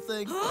your cool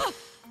thing?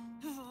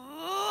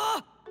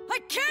 I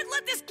can't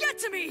let this get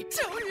to me!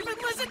 Don't even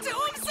listen to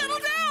him! Settle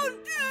down!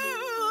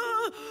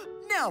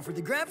 Now for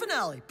the grand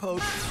finale,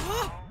 Poke.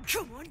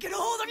 Come on, get a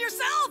hold of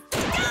yourself!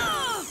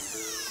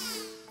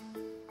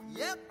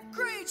 Yep,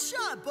 great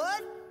shot,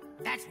 bud.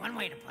 That's one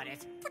way to put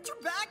it. Put your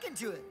back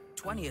into it.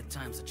 20th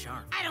time's a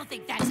charm. I don't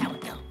think that's how it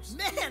goes.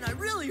 Man, I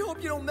really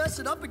hope you don't mess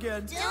it up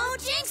again.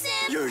 Don't jinx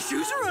him! Your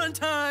shoes are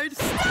untied.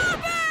 Stop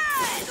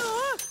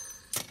it!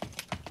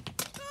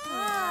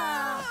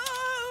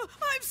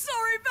 I'm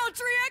sorry,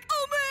 Valtryek.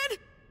 Oh, man!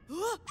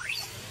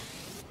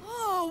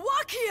 Oh,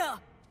 Wakia!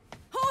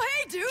 Oh,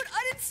 hey, dude,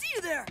 I didn't see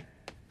you there.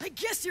 I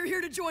guess you're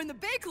here to join the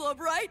Bay Club,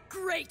 right?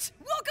 Great.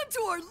 Welcome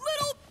to our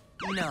little...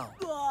 No.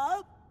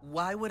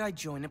 Why would I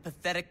join a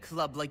pathetic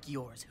club like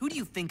yours? Who do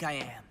you think I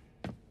am?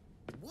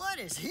 What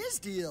is his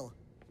deal?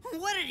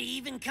 What did he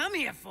even come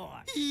here for?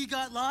 He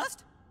got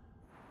lost?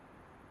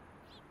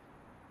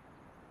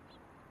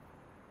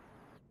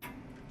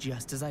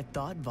 Just as I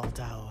thought,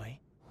 Voltaoi.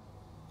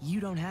 You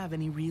don't have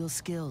any real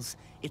skills.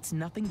 It's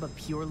nothing but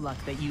pure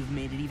luck that you've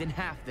made it even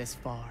half this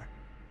far.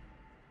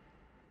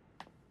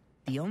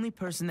 The only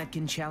person that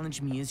can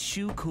challenge me is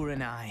Shu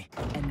Kurenai,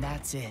 and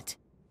that's it.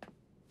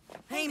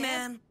 Hey,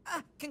 man.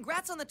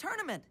 Congrats on the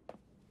tournament.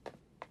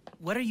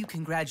 What are you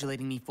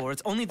congratulating me for?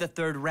 It's only the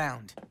 3rd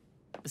round.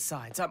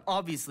 Besides, I'm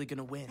obviously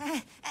gonna win.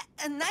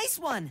 A nice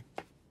one.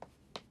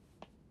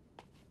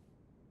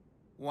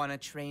 Wanna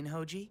train,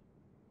 Hoji?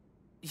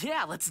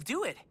 Yeah, let's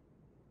do it.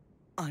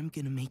 I'm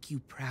gonna make you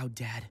proud,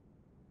 Dad.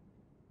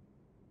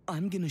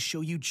 I'm gonna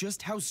show you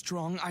just how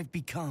strong I've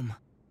become.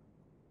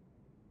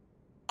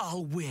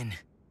 I'll win.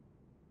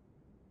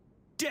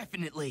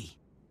 Definitely.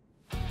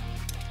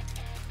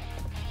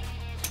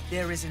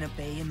 There isn't a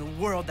Bay in the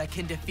world that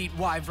can defeat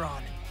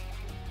Wyvron.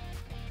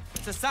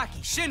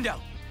 Sasaki, Shindo,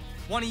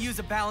 want to use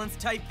a balanced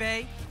type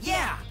Bay?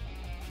 Yeah!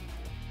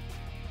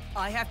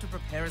 I have to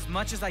prepare as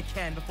much as I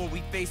can before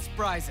we face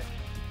Spryzen.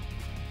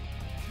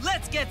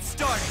 Let's get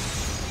started!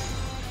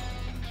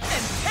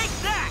 And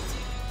take that!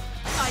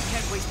 I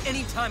can't waste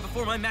any time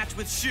before my match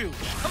with Shu.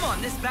 Come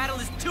on, this battle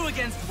is 2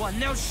 against 1.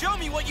 Now show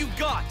me what you've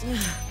got!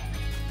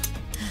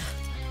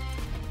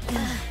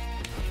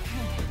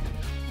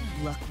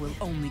 Luck will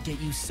only get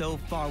you so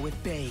far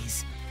with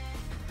bays.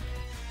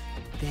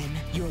 Then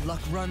your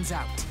luck runs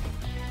out.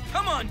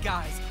 Come on,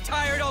 guys!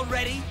 Tired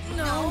already?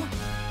 No.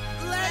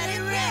 Let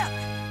it rip!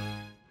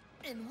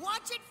 And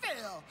watch it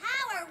fail.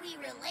 How are we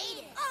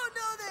related? Oh,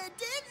 no, they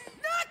didn't.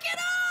 Knock it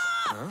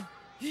off! Huh?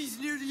 He's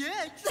near the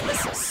edge.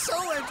 This is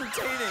so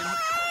entertaining.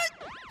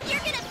 You're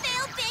gonna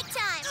fail big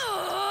time.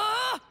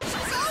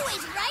 She's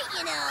always right,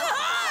 you know.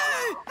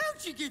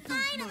 How'd you get those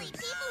Finally, marks?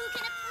 people who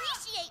can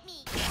appreciate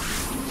me.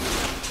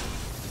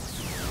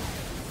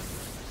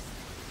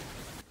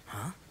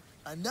 Huh?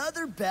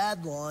 Another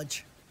bad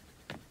launch.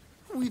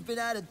 We've been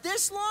at it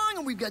this long,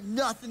 and we've got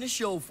nothing to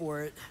show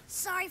for it.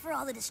 Sorry for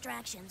all the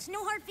distractions.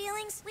 No hard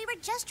feelings. We were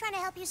just trying to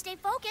help you stay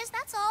focused,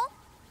 that's all.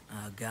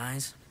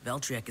 Guys,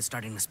 Valtryek is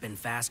starting to spin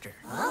faster.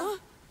 Huh?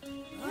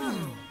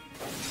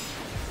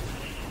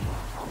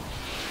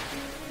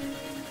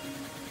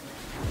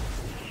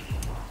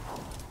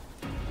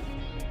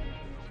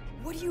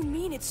 What do you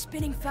mean it's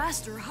spinning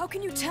faster? How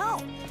can you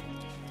tell?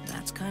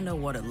 That's kind of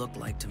what it looked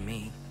like to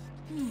me.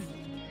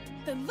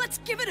 Then let's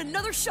give it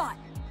another shot.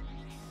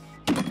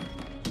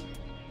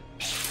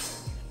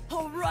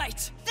 All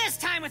right. This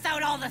time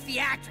without all the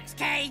theatrics,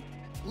 okay?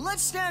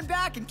 Let's stand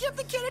back and give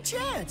the kid a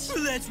chance.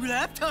 That's what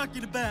I'm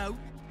talking about.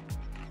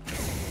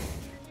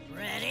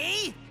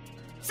 Ready?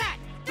 Set!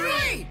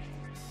 3,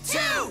 2,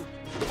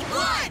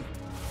 1!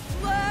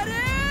 Let it...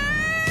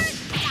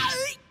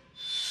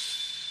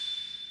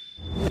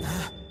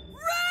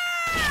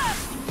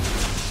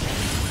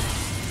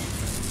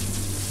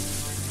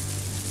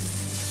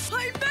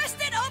 I messed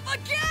it up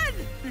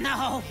again!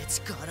 No! It's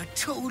got a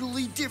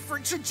totally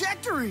different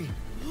trajectory.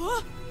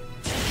 Huh?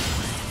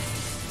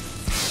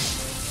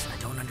 I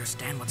don't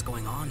understand what's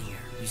going on here.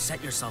 You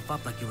set yourself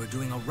up like you were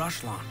doing a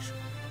rush launch.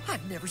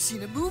 I've never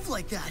seen it move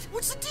like that.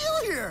 What's the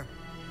deal here?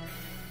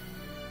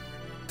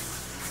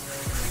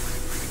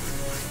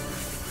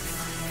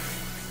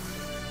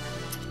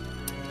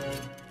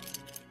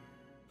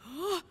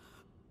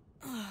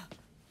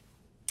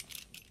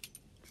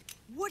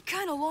 What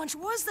kind of launch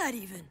was that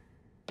even?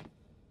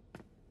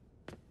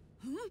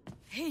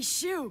 Hey,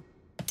 Shu,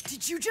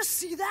 did you just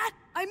see that?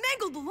 I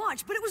mangled the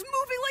launch, but it was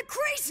moving like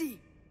crazy!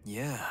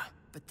 Yeah.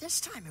 But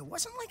this time, it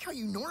wasn't like how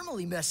you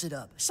normally mess it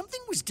up. Something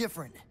was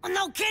different. Well,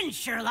 no kidding,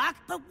 Sherlock,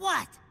 but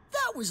what?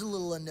 That was a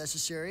little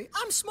unnecessary.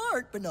 I'm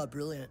smart, but not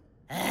brilliant.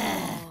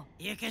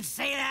 You can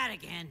say that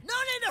again. No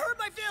need to hurt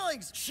my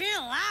feelings!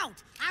 Chill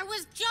out. I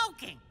was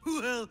joking.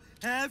 Well,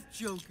 half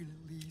joking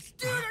at least.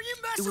 Dude, are you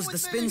messing It was with the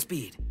spin me?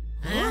 speed.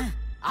 Huh?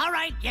 All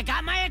right, you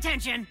got my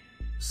attention.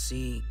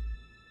 See,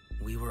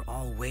 we were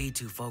all way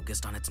too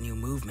focused on its new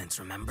movements,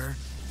 remember?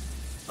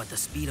 But the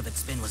speed of its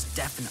spin was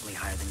definitely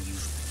higher than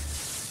usual.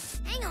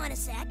 Hang on a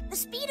sec. The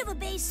speed of a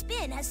bay's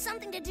spin has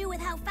something to do with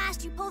how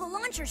fast you pull the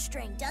launcher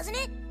string, doesn't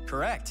it?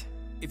 Correct.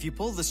 If you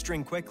pull the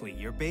string quickly,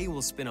 your bay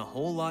will spin a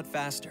whole lot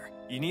faster.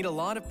 You need a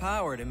lot of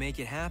power to make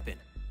it happen.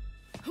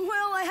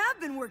 Well, I have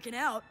been working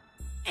out.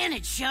 And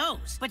it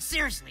shows. But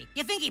seriously,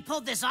 you think he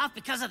pulled this off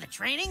because of the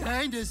training?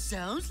 Kinda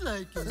sounds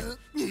like it. Oh,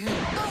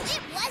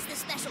 it was the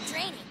special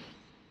training.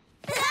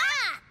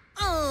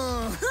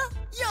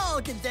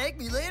 Y'all can thank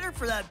me later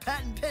for that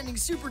patent-pending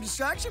super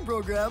distraction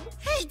program.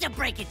 Hate to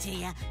break it to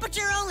you, but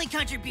your only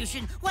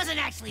contribution wasn't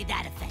actually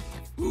that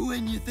effective.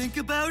 When you think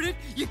about it,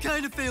 you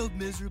kind of failed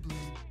miserably.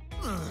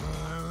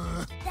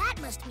 That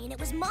must mean it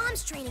was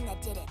Mom's training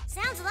that did it.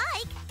 Sounds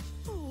like.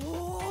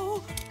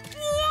 Oh,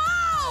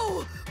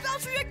 wow!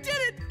 Valtryek did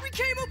it! We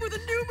came up with a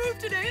new move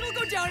today. It'll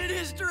go down in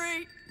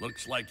history.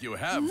 Looks like you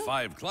have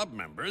 5 club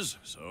members,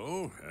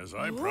 so, as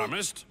I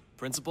promised...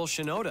 Principal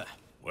Shinoda.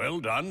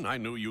 Well done, I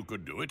knew you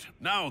could do it.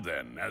 Now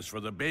then, as for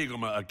the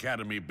Beigoma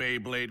Academy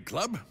Beyblade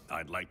Club,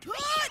 I'd like to...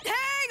 What?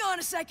 Hang on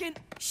a second.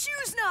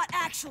 Shu's not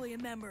actually a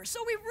member,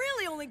 so we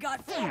really only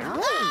got 4.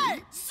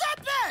 Hey!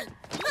 Zip it!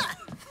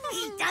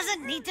 He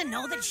doesn't need to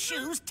know that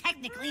Shu's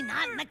technically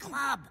not in the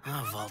club.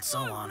 Oh, Valt's so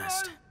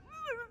honest.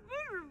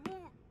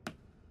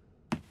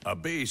 A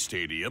Bay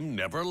Stadium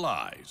never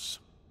lies.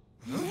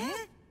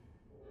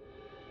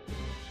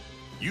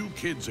 You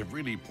kids have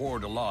really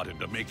poured a lot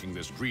into making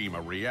this dream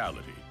a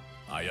reality.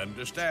 I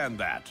understand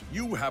that.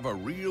 You have a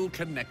real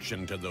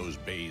connection to those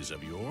bays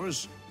of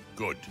yours.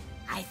 Good.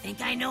 I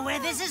think I know where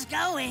this is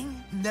going.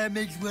 That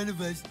makes one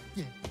of us.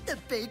 Yeah. The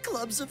Bay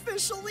Club's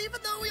official, even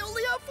though we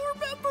only have 4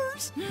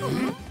 members.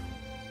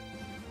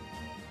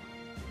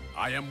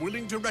 I am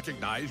willing to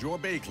recognize your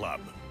Bay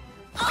Club.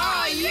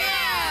 Oh,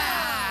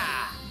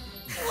 yeah!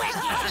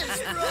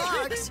 This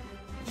rocks!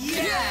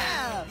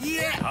 Yeah!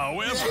 Yeah!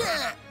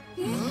 However,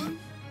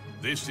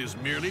 this is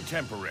merely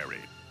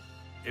temporary.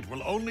 It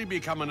will only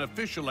become an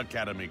official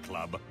Academy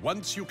Club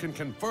once you can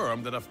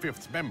confirm that a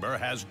 5th member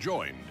has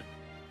joined.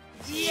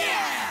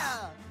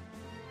 Yeah!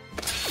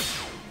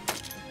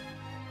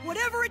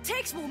 Whatever it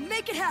takes, we'll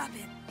make it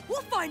happen.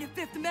 We'll find a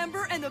 5th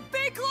member, and the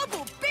Bay Club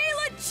will be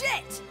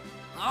legit!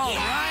 All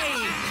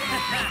right!